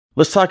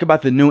Let's talk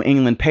about the New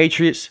England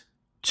Patriots.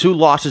 2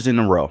 losses in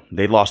a row.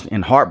 They lost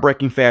in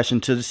heartbreaking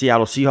fashion to the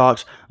Seattle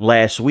Seahawks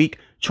last week,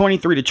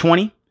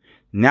 23-20.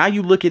 Now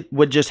you look at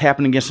what just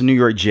happened against the New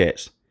York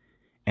Jets.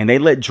 And they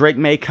let Drake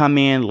Maye come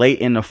in late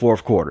in the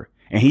fourth quarter.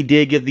 And he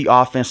did give the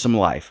offense some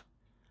life.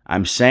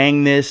 I'm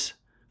saying this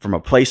from a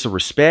place of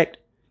respect.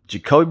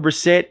 Jacoby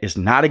Brissett is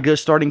not a good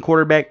starting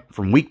quarterback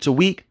from week to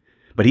week,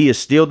 but he is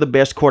still the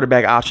best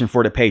quarterback option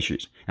for the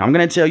Patriots. And I'm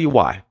going to tell you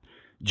why.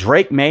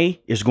 Drake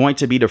Maye is going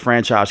to be the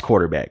franchise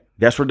quarterback.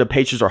 That's what the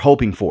Patriots are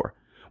hoping for.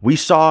 We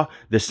saw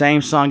the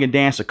same song and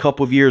dance a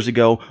couple of years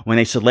ago when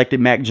they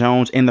selected Mac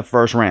Jones in the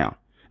first round.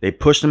 They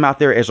pushed him out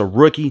there as a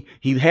rookie.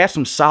 He had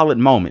some solid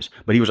moments,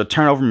 but he was a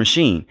turnover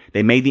machine.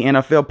 They made the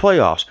NFL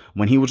playoffs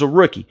when he was a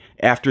rookie.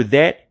 After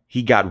that,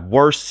 he got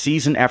worse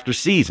season after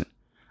season.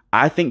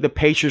 I think the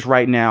Patriots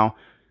right now,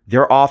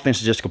 their offense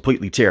is just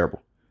completely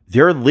terrible.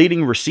 Their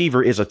leading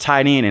receiver is a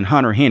tight end in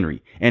Hunter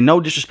Henry. And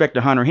no disrespect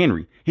to Hunter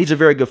Henry. He's a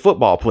very good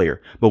football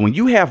player. But when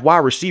you have wide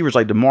receivers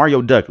like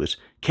Demario Douglas,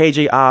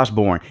 KJ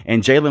Osborne,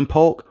 and Jalen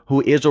Polk,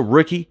 who is a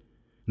rookie,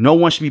 no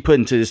one should be put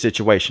into this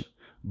situation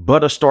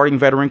but a starting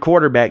veteran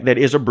quarterback that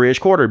is a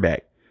bridge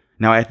quarterback.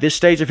 Now, at this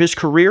stage of his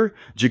career,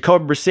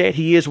 Jacoby Brissett,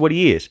 he is what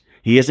he is.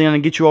 He isn't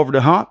going to get you over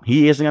the hump.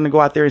 He isn't going to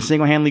go out there and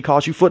single-handedly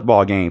cost you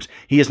football games.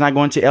 He is not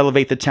going to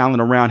elevate the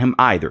talent around him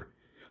either.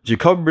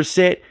 Jacoby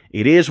Brissett,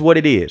 it is what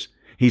it is.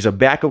 He's a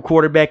backup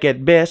quarterback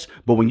at best,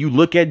 but when you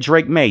look at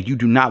Drake Maye, you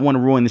do not want to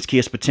ruin this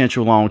kid's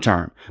potential long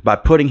term by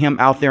putting him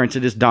out there into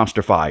this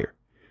dumpster fire.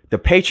 The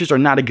Patriots are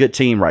not a good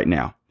team right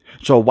now.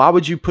 So why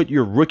would you put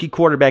your rookie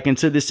quarterback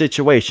into this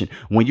situation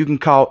when you can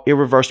cause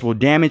irreversible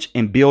damage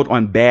and build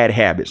on bad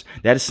habits?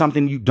 That is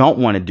something you don't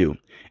want to do.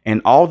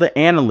 And all the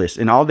analysts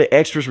and all the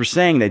experts were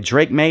saying that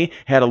Drake Maye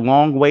had a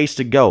long ways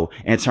to go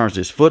in terms of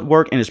his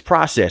footwork and his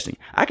processing.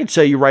 I can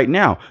tell you right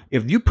now,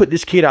 if you put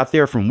this kid out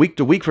there from week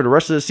to week for the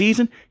rest of the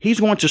season, he's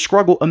going to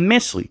struggle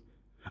immensely.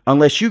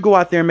 Unless you go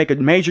out there and make a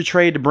major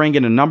trade to bring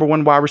in a number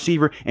 1 wide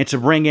receiver and to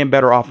bring in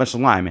better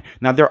offensive linemen.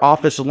 Now, their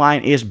offensive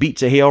line is beat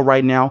to hell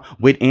right now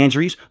with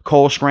injuries.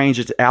 Cole Strange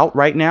is out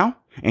right now,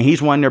 and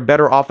he's one of their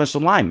better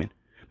offensive linemen.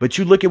 But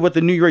you look at what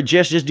the New York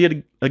Jets just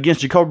did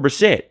against Jacoby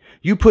Brissett.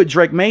 You put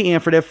Drake Maye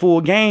in for that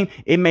full game,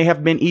 it may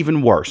have been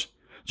even worse.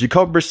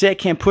 Jacoby Brissett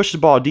can't push the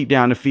ball deep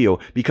down the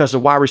field because the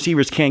wide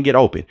receivers can't get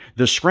open.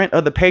 The strength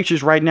of the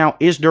Patriots right now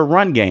is their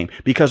run game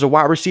because the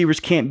wide receivers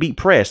can't beat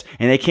press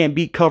and they can't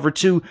beat cover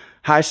 2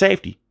 high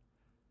safety.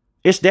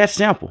 It's that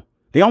simple.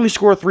 They only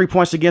scored 3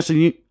 points against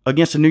the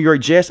New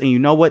York Jets, and you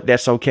know what?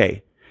 That's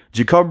okay.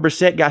 Jacoby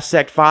Brissett got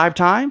sacked 5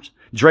 times.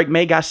 Drake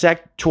Maye got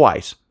sacked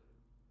twice.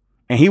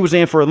 And he was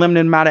in for a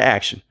limited amount of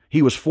action.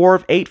 He was 4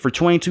 of 8 for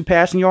 22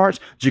 passing yards.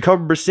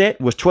 Jacoby Brissett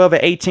was 12 of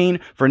 18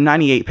 for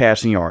 98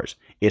 passing yards.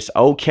 It's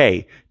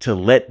okay to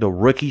let the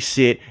rookie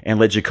sit and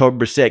let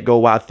Jacoby Brissett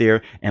go out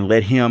there and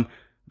let him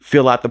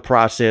fill out the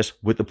process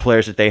with the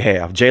players that they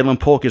have. Jalen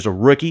Polk is a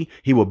rookie.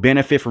 He will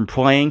benefit from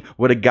playing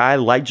with a guy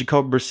like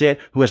Jacoby Brissett,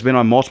 who has been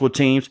on multiple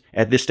teams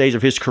at this stage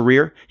of his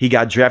career. He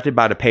got drafted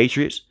by the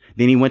Patriots.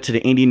 Then he went to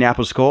the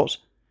Indianapolis Colts.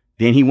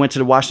 Then he went to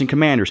the Washington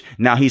Commanders.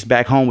 Now he's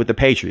back home with the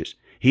Patriots.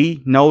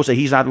 He knows that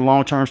he's not the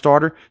long-term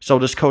starter. So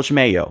does Coach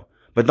Mayo.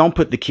 But don't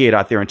put the kid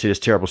out there into this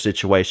terrible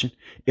situation.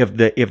 If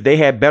they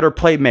had better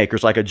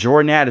playmakers like a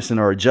Jordan Addison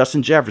or a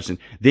Justin Jefferson,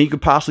 then you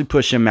could possibly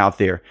push him out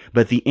there.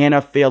 But the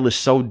NFL is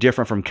so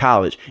different from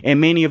college. And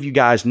many of you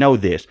guys know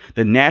this.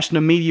 The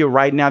national media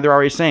right now, they're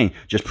already saying,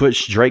 just put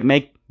Drake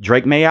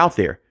Maye out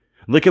there.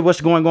 Look at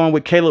what's going on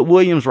with Caleb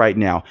Williams right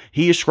now.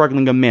 He is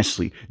struggling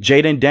immensely.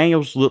 Jaden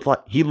Daniels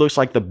looks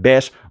like the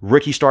best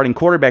rookie starting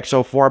quarterback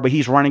so far, but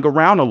he's running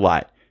around a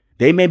lot.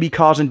 They may be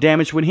causing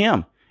damage with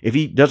him if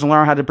he doesn't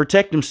learn how to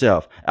protect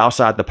himself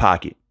outside the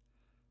pocket.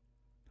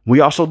 We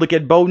also look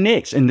at Bo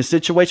Nix and the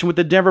situation with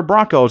the Denver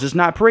Broncos. It's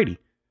not pretty.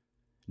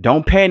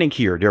 Don't panic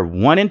here. They're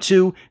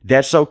 1-2.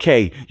 That's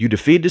okay. You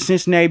defeated the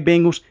Cincinnati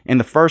Bengals in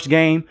the first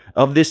game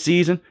of this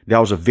season. That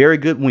was a very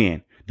good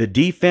win. The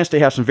defense, they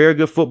have some very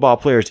good football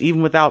players,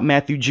 even without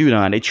Matthew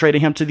Judon. They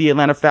traded him to the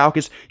Atlanta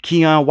Falcons.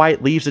 Keon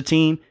White leads the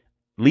team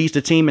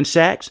in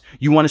sacks.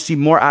 You want to see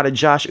more out of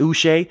Josh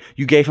Uche.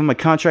 You gave him a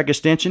contract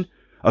extension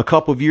a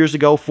couple of years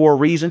ago for a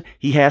reason.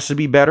 He has to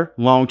be better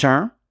long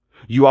term.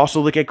 You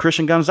also look at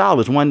Christian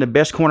Gonzalez, one of the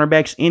best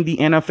cornerbacks in the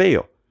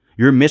NFL.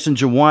 You're missing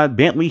Jawan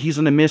Bentley. He's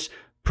going to miss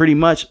pretty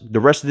much the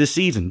rest of this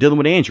season, dealing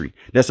with an injury.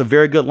 That's a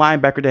very good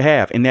linebacker to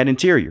have in that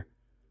interior.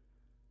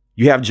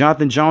 You have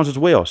Jonathan Jones as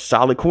well,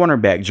 solid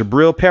cornerback.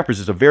 Jabril Peppers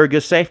is a very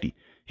good safety.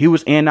 He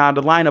was in and out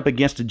of the lineup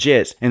against the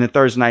Jets in the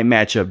Thursday night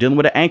matchup, dealing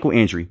with an ankle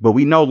injury. But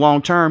we know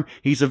long term,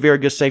 he's a very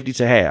good safety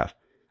to have.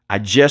 I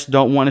just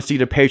don't want to see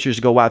the Patriots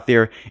go out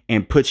there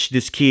and put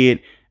this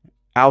kid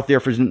out there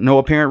for no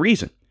apparent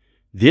reason.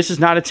 This is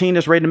not a team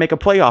that's ready to make a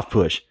playoff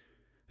push.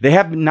 They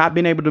have not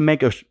been able to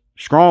make a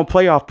strong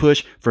playoff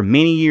push for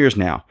many years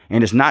now.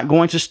 And it's not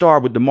going to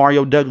start with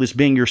Demario Douglas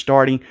being your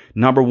starting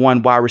number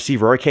 1 wide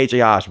receiver or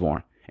KJ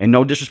Osborne. And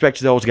no disrespect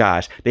to those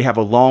guys. They have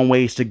a long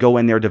ways to go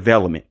in their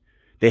development.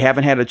 They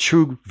haven't had a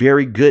true,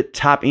 very good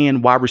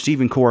top-end wide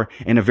receiving core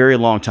in a very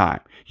long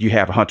time. You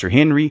have Hunter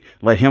Henry.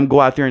 Let him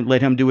go out there and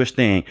let him do his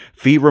thing.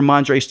 Feed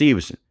Ramondre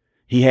Stevenson.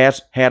 He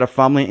has had a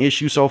fumbling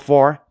issue so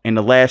far in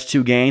the last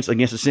 2 games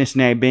against the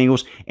Cincinnati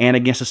Bengals and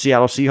against the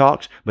Seattle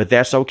Seahawks, but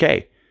that's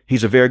okay.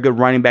 He's a very good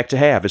running back to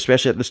have,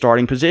 especially at the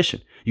starting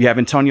position. You have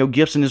Antonio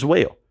Gibson as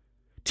well.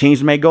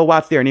 Teams may go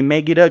out there and they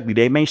may get ugly.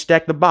 They may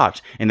stack the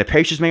box, and the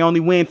Patriots may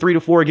only win 3 to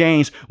 4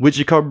 games with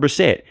Jacoby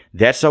Brissett.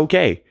 That's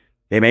okay.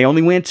 They may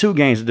only win 2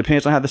 games. It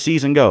depends on how the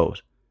season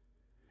goes.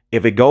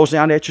 If it goes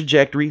down that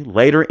trajectory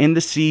later in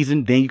the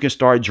season, then you can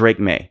start Drake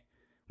Maye.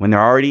 When they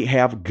already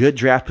have good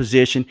draft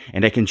position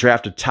and they can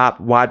draft a top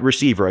wide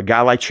receiver, a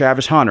guy like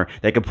Travis Hunter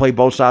that can play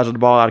both sides of the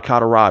ball out of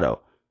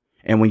Colorado.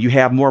 And when you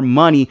have more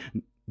money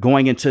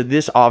going into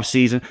this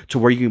offseason to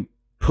where you can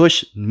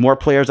push more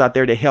players out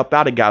there to help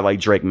out a guy like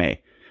Drake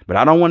Maye. But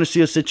I don't want to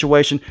see a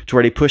situation to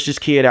where they push this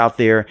kid out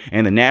there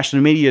and the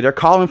national media, they're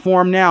calling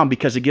for him now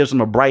because it gives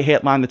them a bright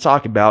headline to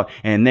talk about.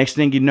 And next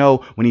thing you know,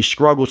 when he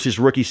struggles his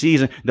rookie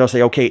season, they'll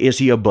say, okay, is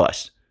he a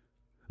bust?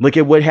 Look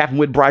at what happened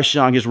with Bryce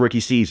Young his rookie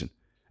season.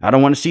 I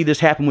don't want to see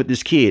this happen with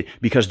this kid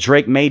because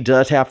Drake Maye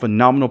does have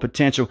phenomenal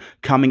potential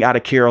coming out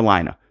of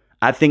Carolina.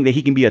 I think that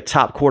he can be a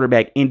top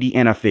quarterback in the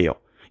NFL.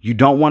 You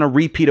don't want a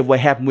repeat of what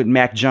happened with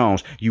Mac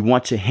Jones. You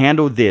want to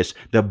handle this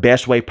the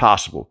best way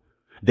possible.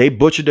 They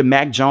butchered the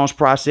Mac Jones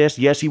process.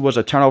 Yes, he was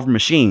a turnover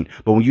machine,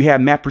 but when you have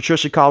Matt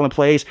Patricia calling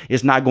plays,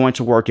 it's not going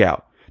to work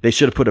out. They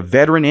should have put a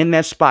veteran in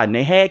that spot, and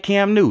they had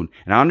Cam Newton.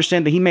 And I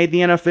understand that he made the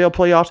NFL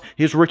playoffs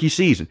his rookie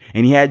season,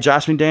 and he had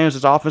Josh McDaniels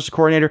as offensive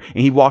coordinator,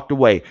 and he walked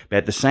away. But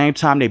at the same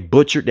time, they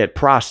butchered that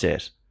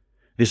process.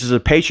 This is a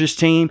Patriots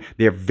team.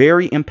 They're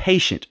very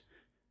impatient.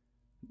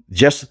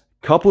 Just a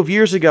couple of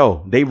years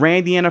ago, they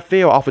ran the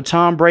NFL off of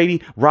Tom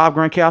Brady, Rob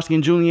Gronkowski,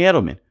 and Julian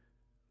Edelman.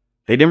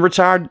 They didn't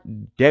retire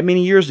that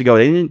many years ago.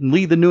 They didn't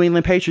leave the New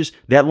England Patriots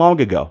that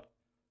long ago.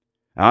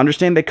 I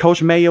understand that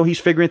Coach Maye, he's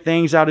figuring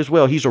things out as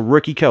well. He's a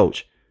rookie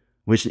coach,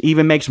 which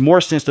even makes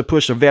more sense to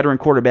push a veteran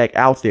quarterback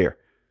out there.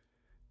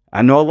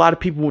 I know a lot of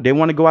people, they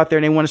want to go out there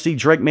and they want to see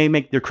Drake Maye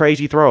make their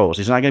crazy throws.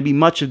 There's not going to be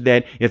much of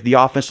that if the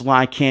offensive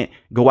line can't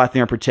go out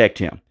there and protect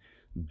him.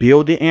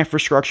 Build the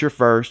infrastructure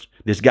first.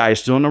 This guy is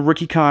still on a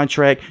rookie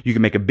contract. You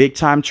can make a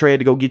big-time trade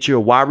to go get you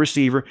a wide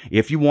receiver.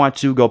 If you want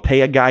to, go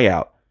pay a guy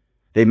out.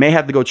 They may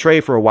have to go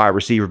trade for a wide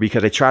receiver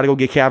because they tried to go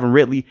get Calvin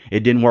Ridley.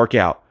 It didn't work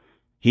out.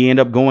 He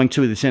ended up going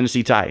to the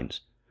Tennessee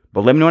Titans.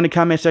 But let me know in the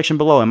comment section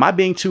below. Am I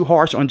being too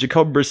harsh on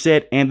Jacoby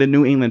Brissett and the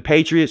New England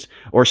Patriots?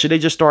 Or should they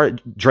just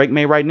start Drake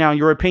Maye right now, in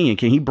your opinion?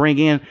 Can he bring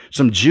in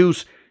some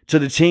juice to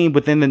the team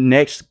within the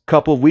next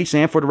couple of weeks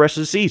and for the rest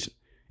of the season?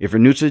 If you're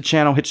new to the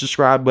channel, hit the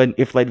subscribe button.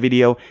 If you like the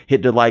video,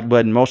 hit the like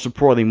button. Most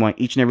importantly, want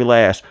each and every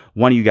last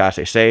one of you guys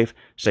stay safe,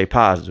 stay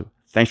positive.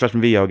 Thanks for watching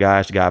the video,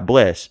 guys. God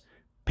bless.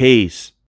 Peace.